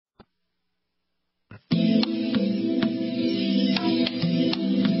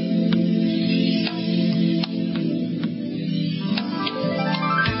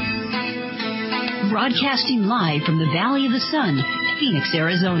Broadcasting live from the Valley of the Sun, Phoenix,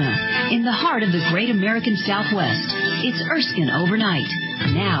 Arizona, in the heart of the great American Southwest. It's Erskine Overnight.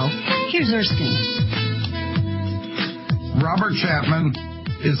 Now, here's Erskine. Robert Chapman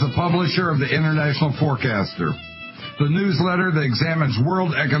is the publisher of the International Forecaster, the newsletter that examines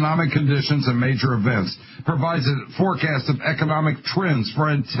world economic conditions and major events, provides a forecast of economic trends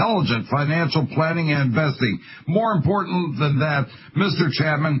for intelligent financial planning and investing. More important than that, Mr.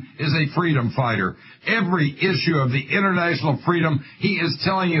 Chapman is a freedom fighter. Every issue of the international freedom, he is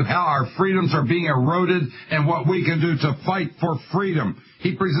telling you how our freedoms are being eroded and what we can do to fight for freedom.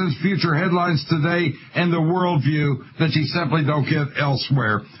 He presents future headlines today and the worldview that you simply don't get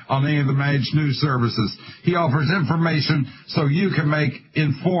elsewhere on any of the managed news services. He offers information so you can make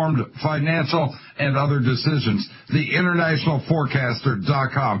informed financial and other decisions. The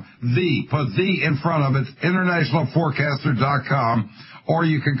internationalforecaster.com. Put the in front of it, internationalforecaster.com, or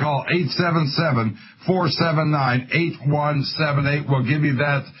you can call 877-479-8178. We'll give you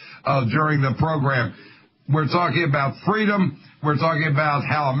that during the program. We're talking about freedom. We're talking about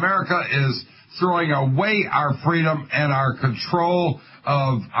how America is throwing away our freedom and our control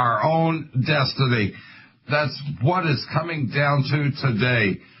of our own destiny. That's what it's coming down to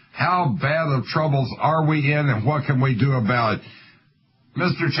today. How bad of troubles are we in, and what can we do about it?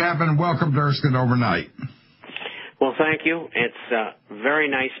 Mr. Chapman, welcome to Erskine Overnight. Well, thank you. It's very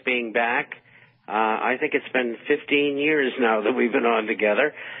nice being back. I think it's been 15 years now that we've been on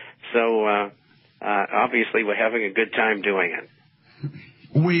together, so obviously we're having a good time doing it.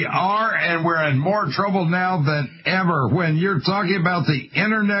 We are, and we're in more trouble now than ever. When you're talking about the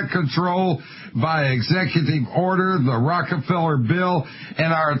Internet control by executive order, the Rockefeller bill,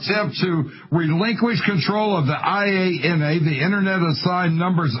 and our attempt to relinquish control of the IANA, the Internet Assigned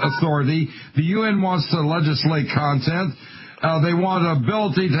Numbers Authority, the UN wants to legislate content. They want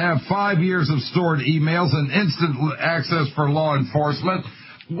ability to have 5 years of stored emails and instant access for law enforcement.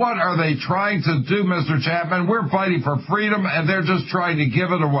 What are they trying to do, Mr. Chapman? We're fighting for freedom, and they're just trying to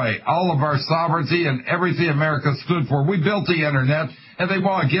give it away. All of our sovereignty and everything America stood for. We built the Internet, and they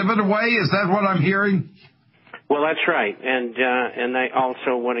want to give it away? Is that what I'm hearing? Well, that's right. And they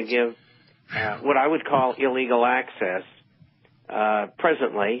also want to give what I would call illegal access.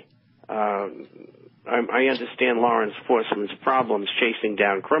 Presently, I understand law enforcement's problems chasing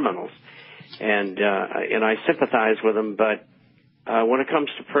down criminals, and I sympathize with them, but when it comes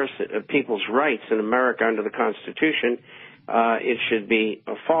to people's rights in America under the Constitution, it should be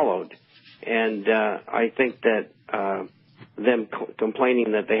followed. And I think that them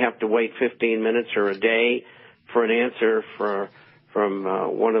complaining that they have to wait 15 minutes or a day for an answer from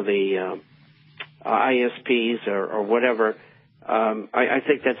one of the ISPs or whatever, I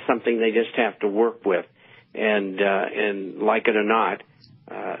think that's something they just have to work with. And like it or not,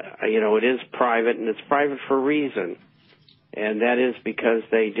 it is private, and it's private for a reason. And that is because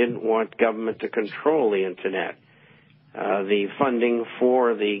they didn't want government to control the Internet. The funding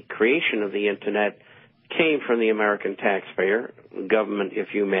for the creation of the Internet came from the American taxpayer, government,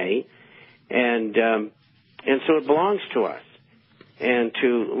 if you may, and so it belongs to us. And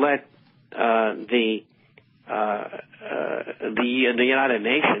to let the United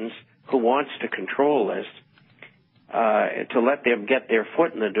Nations, who wants to control this, to let them get their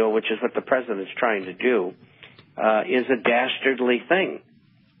foot in the door, which is what the president is trying to do, is a dastardly thing.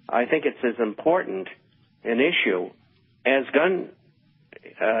 I think it's as important an issue as gun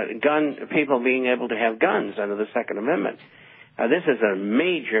people being able to have guns under the Second Amendment. This is a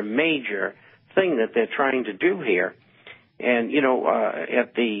major, major thing that they're trying to do here. And,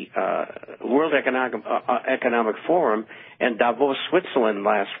 at the World Economic Forum in Davos, Switzerland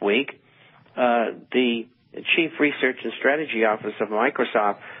last week, the Chief Research and Strategy Officer of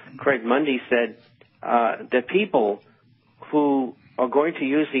Microsoft, Craig Mundy, said that people who are going to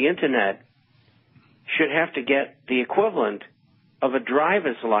use the Internet should have to get the equivalent of a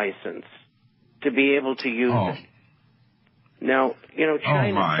driver's license to be able to use it. Now,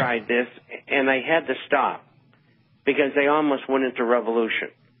 China tried this, and they had to stop because they almost went into revolution.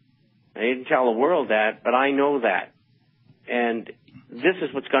 They didn't tell the world that, but I know that. And this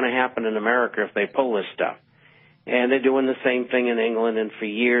is what's going to happen in America if they pull this stuff. And they're doing the same thing in England, and for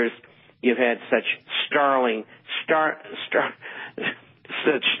years you've had such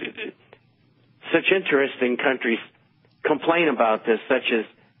such interesting countries complain about this, such as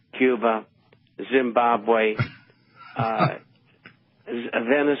Cuba, Zimbabwe,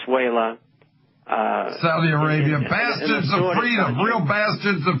 Venezuela, Saudi Arabia, bastards of freedom, real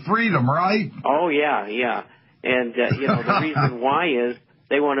bastards of freedom, right? Oh, yeah. And, the reason why is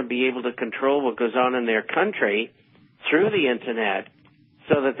they want to be able to control what goes on in their country through the Internet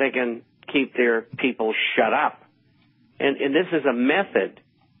so that they can keep their people shut up. And this is a method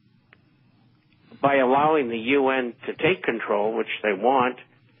by allowing the UN to take control, which they want,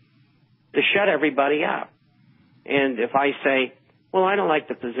 to shut everybody up. And if I say, well, I don't like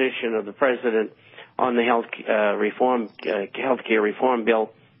the position of the president on the healthcare reform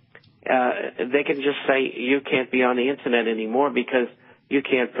bill, they can just say you can't be on the internet anymore because you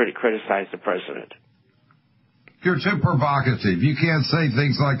can't criticize the president. You're too provocative. You can't say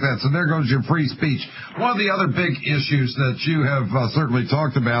things like that. So there goes your free speech. One of the other big issues that you have certainly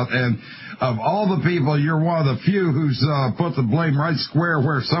talked about, and of all the people, you're one of the few who's put the blame right square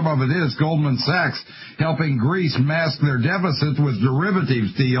where some of it is, Goldman Sachs helping Greece mask their deficit with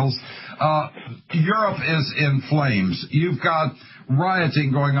derivatives deals. Europe is in flames. You've got rioting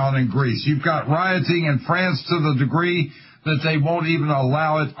going on in Greece. You've got rioting in France to the degree that they won't even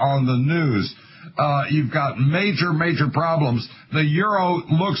allow it on the news. You've got major problems. The euro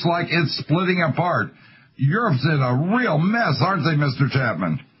looks like it's splitting apart. Europe's in a real mess, aren't they, Mr.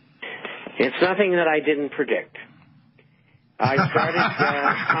 Chapman? It's nothing that I didn't predict. I started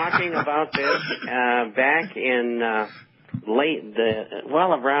talking about this back in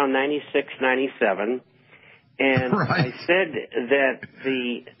around 96, 97. And right. I said that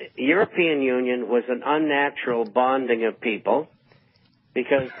the European Union was an unnatural bonding of people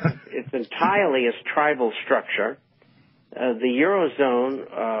because it's entirely a tribal structure. The Eurozone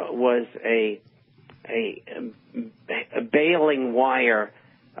was a baling wire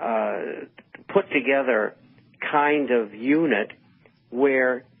put together kind of unit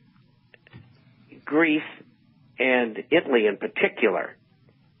where Greece and Italy in particular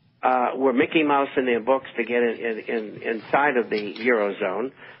were Mickey Mouse in their books to get inside of the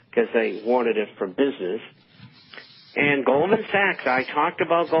Eurozone because they wanted it for business. And Goldman Sachs, I talked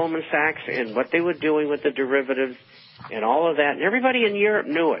about Goldman Sachs and what they were doing with the derivatives and all of that. And everybody in Europe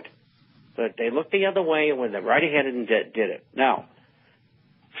knew it. But they looked the other way and went right ahead and did it. Now,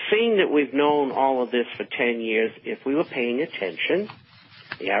 seeing that we've known all of this for 10 years, if we were paying attention,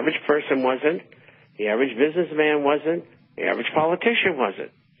 the average person wasn't, the average businessman wasn't, the average politician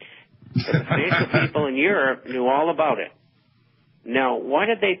wasn't. But the financial people in Europe knew all about it. Now, why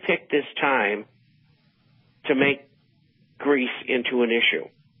did they pick this time to make Greece into an issue?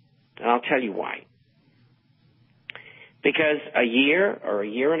 And I'll tell you why. Because a year or a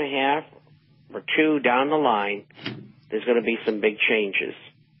year and a half or two down the line, there's going to be some big changes.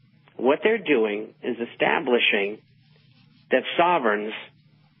 What they're doing is establishing that sovereigns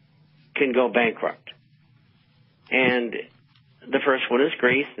can go bankrupt. And the first one is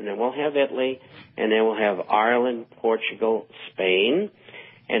Greece, and then we'll have Italy, and then we'll have Ireland, Portugal, Spain,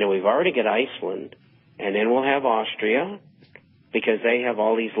 and then we've already got Iceland, and then we'll have Austria, because they have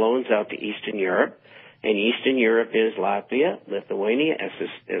all these loans out to Eastern Europe, and Eastern Europe is Latvia, Lithuania,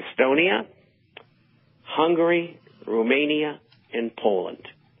 Estonia, Hungary, Romania, and Poland.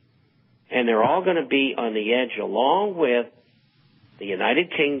 And they're all going to be on the edge along with the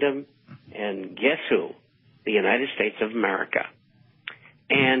United Kingdom and guess who? The United States of America.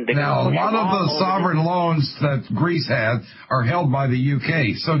 And now, a lot of the sovereign loans that Greece had are held by the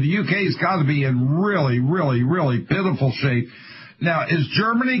UK. So the UK's got to be in really pitiful shape. Now, is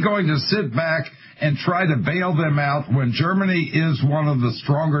Germany going to sit back and try to bail them out when Germany is one of the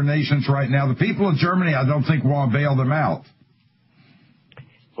stronger nations right now? The people of Germany, I don't think, want to bail them out.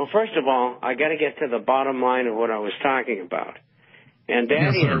 Well, first of all, I got to get to the bottom line of what I was talking about. And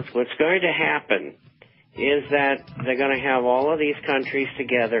that is what's going to happen is that they're going to have all of these countries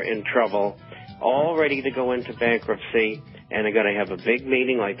together in trouble, all ready to go into bankruptcy, and they're going to have a big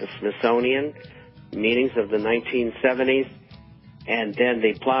meeting like the Smithsonian meetings of the 1970s, and then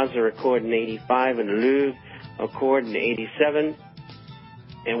the Plaza Accord in 85 and the Louvre Accord in 87.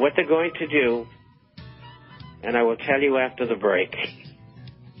 And what they're going to do, and I will tell you after the break.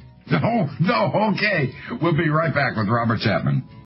 No, okay. We'll be right back with Robert Chapman.